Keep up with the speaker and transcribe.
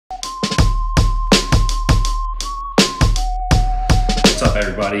up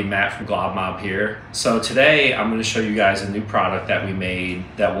everybody, Matt from Glob Knob here. So today I'm going to show you guys a new product that we made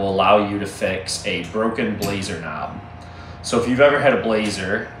that will allow you to fix a broken blazer knob. So if you've ever had a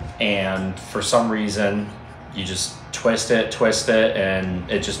blazer and for some reason you just twist it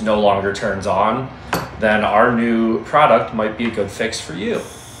and it just no longer turns on, then our new product might be a good fix for you.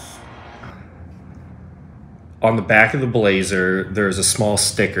 On the back of the blazer, there's a small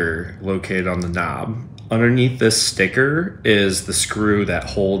sticker located on the knob. Underneath this sticker is the screw that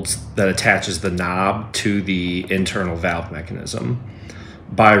attaches the knob to the internal valve mechanism.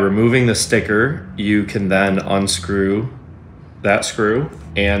 By removing the sticker, you can then unscrew that screw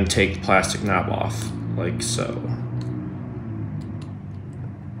and take the plastic knob off, like so.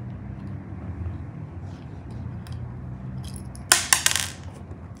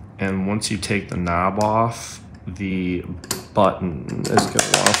 And once you take the knob off, the button is going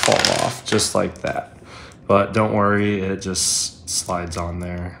to want to fall off, just like that. But don't worry, it just slides on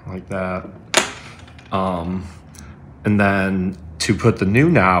there like that. And then to put the new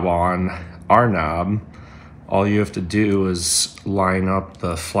knob on, our knob, all you have to do is line up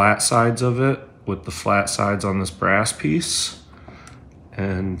the flat sides of it with the flat sides on this brass piece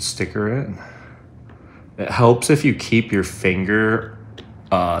and stick her in. It helps if you keep your finger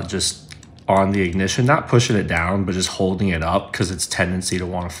just on the ignition, not pushing it down, but just holding it up because its tendency to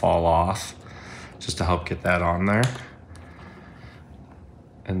want to fall off, just to help get that on there.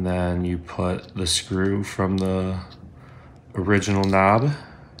 And then you put the screw from the original knob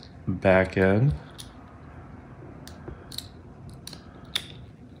back in.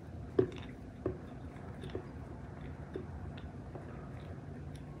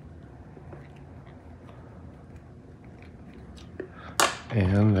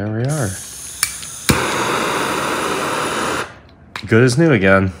 And there we are. Good as new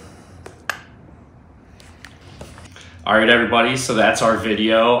again. All right, everybody, so that's our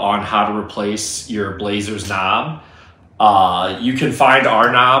video on how to replace your blazer's knob. You can find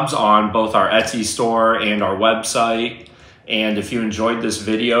our knobs on both our Etsy store and our website. And if you enjoyed this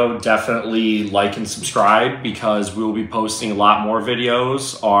video, definitely like and subscribe because we will be posting a lot more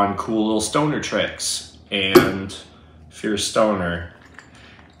videos on cool little stoner tricks. And if you're a stoner,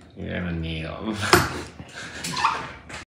 you're gonna need them.